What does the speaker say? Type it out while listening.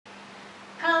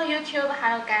YouTube,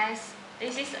 hello guys.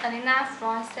 This is Alina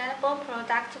from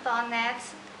salableproduct.net,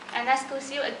 and nice to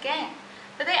see you again.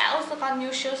 Today I also got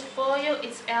new shoes for you.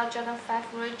 It's Air Jordan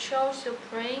 5 Retro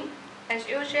Supreme. As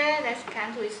usual, let's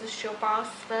come to its shoe box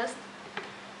first.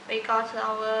 We got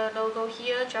our logo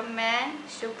here, Jumpman,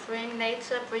 Supreme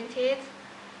later printed.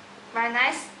 Very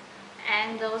nice.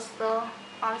 And also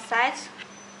on the sides,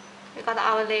 we got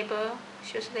our label,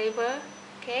 shoes label.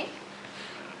 Okay.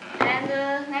 And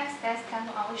next, let's come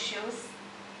to our shoes.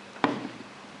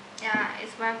 Yeah,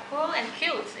 it's very cool and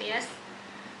cute. Yes.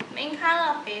 Main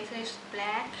color of it is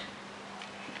black.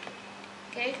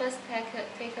 Okay, first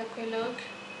take a quick look.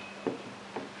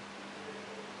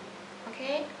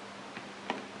 Okay.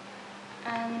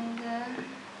 And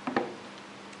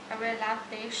I really love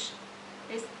this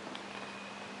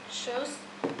shoes.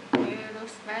 It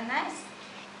looks very nice.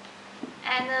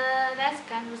 And let's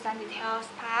come to some details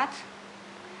part.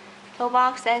 Toe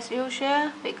box as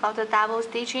usual. We got the double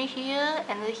stitching here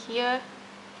and here.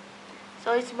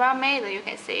 So it's well made. You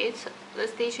can see it. The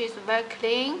stitch is very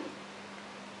clean.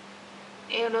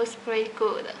 It looks pretty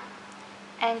good.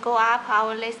 And go up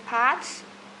our lace part.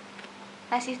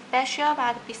 Nothing special,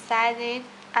 but beside it,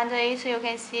 under it, you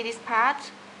can see this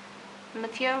part. The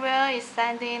material is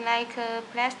something like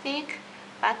plastic,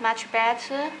 but much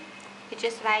better. It's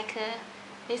just like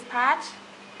this part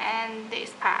and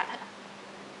this part.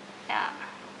 Yeah,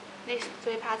 these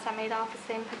three parts are made of the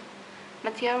same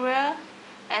material,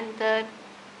 and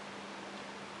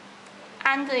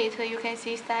under it you can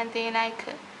see something like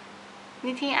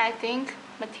knitting, I think,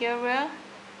 material.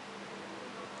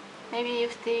 Maybe you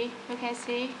can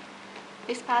see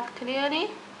this part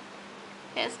clearly.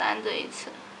 Yes, under it,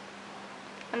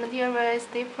 the material is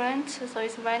different, so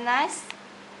it's very nice.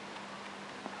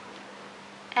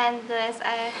 And as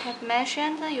I have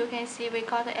mentioned, you can see we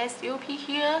got the SUP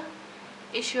here.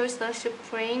 It shows the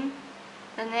Supreme.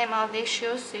 The name of these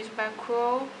shoes is very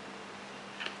cool.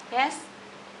 Yes.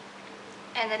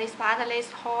 And this part of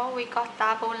this hole, we got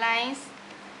double lines,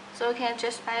 so you can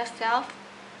adjust by yourself.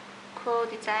 Cool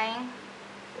design.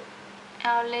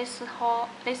 And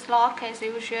this lock as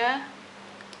usual.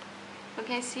 You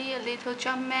can see a little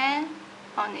Jumpman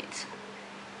on it.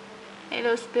 It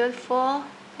looks beautiful,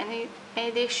 and it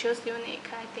made these shoes unique,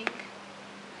 I think.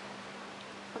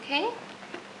 Okay.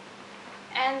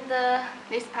 And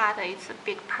this part is a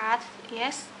big part,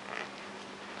 yes.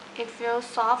 It feels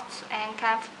soft and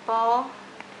comfortable,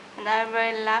 and I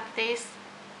really love this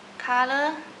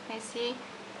color. You can see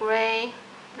gray,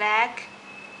 black,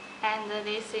 and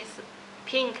this is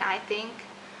pink, I think.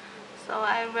 So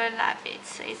I really love it.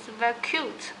 It's very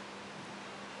cute.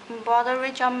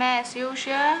 Embroidery Jumpman as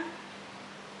usual,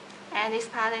 and this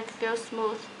part it feels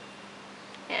smooth.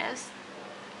 Yes,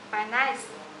 very nice.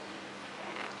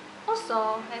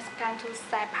 Also, let's come to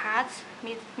side parts.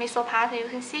 Middle part, you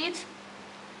can see it.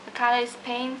 The color is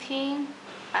painting,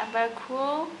 but very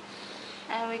cool.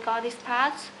 And we got this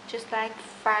part, just like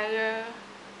fire.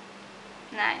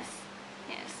 Nice,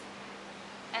 yes.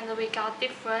 And we got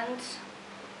different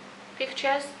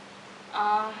pictures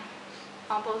on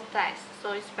both sides,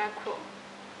 so it's very cool.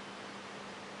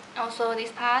 Also,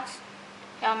 this part,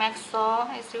 Air sole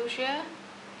as usual.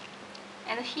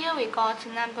 And here we got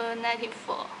number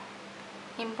 94.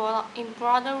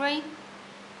 Embroidery,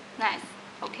 nice.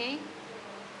 Okay.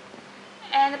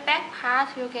 And the back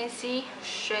part, you can see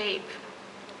shape,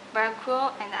 very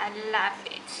cool, and I love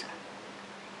it.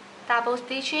 Double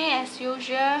stitching as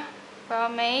usual, well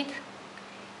made.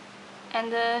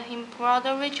 And the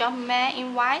embroidery Jumpman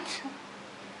in white.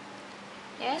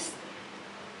 Yes.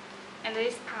 And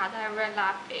this part, I really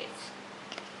love it.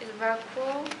 It's very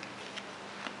cool.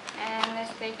 And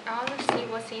let's take out and see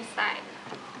what's inside.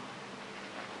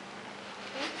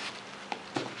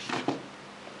 Okay.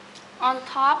 On the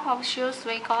top of shoes,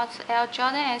 we got Air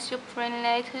Jordan and Supreme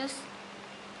latest.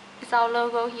 It's our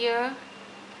logo here.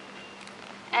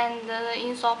 And the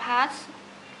insole part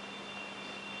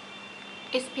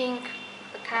is pink.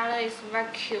 The color is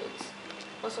very cute.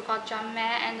 Also got Jumpman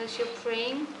and the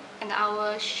Supreme and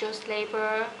our shoes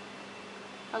label.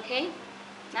 Okay,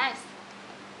 nice.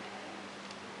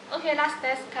 Okay,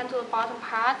 let's come to the bottom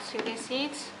part. You can see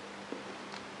it.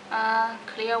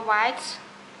 Clear white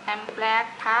and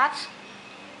black part.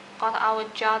 Got our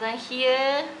Jordan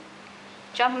here,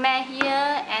 Jumpman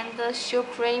here, and the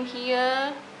Supreme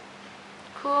here.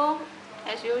 Cool,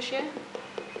 as usual.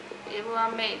 It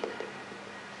was made.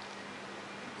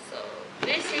 So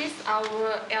this is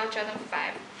our Air Jordan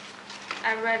 5.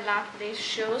 I really love these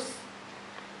shoes,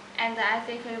 and I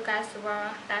think you guys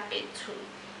will love it too.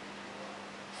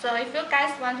 So if you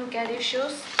guys want to get these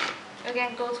shoes, You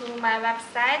can go to my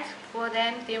website for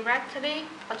them directly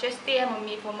or just DM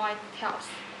me for more details.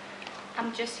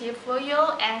 I'm just here for you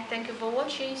and thank you for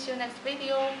watching. See you next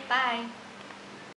video. Bye.